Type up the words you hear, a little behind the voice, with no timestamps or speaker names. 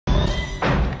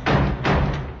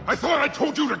I thought I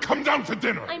told you to come down to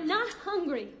dinner! I'm not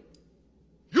hungry.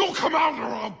 You'll come out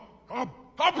or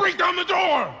I'll break down the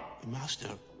door! Master,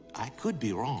 I could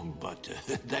be wrong, but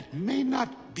that may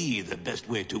not be the best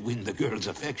way to win the girl's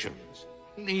affections.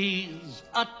 Please,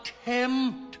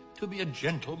 attempt to be a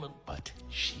gentleman. But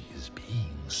she is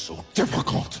being so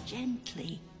difficult.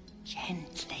 Gently,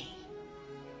 gently.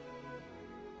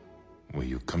 Will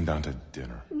you come down to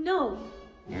dinner? No.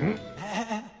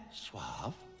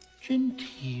 Suave,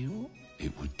 genteel.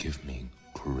 It would give me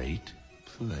great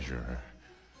pleasure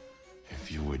if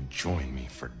you would join me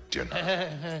for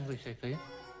dinner.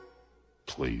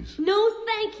 Please. No,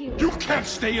 thank you. You can't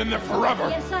stay in there forever!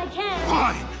 Yes, I can.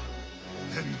 Fine!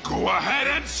 Then go ahead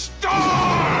and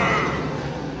starve!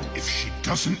 If she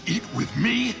doesn't eat with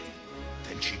me,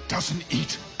 then she doesn't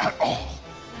eat at all.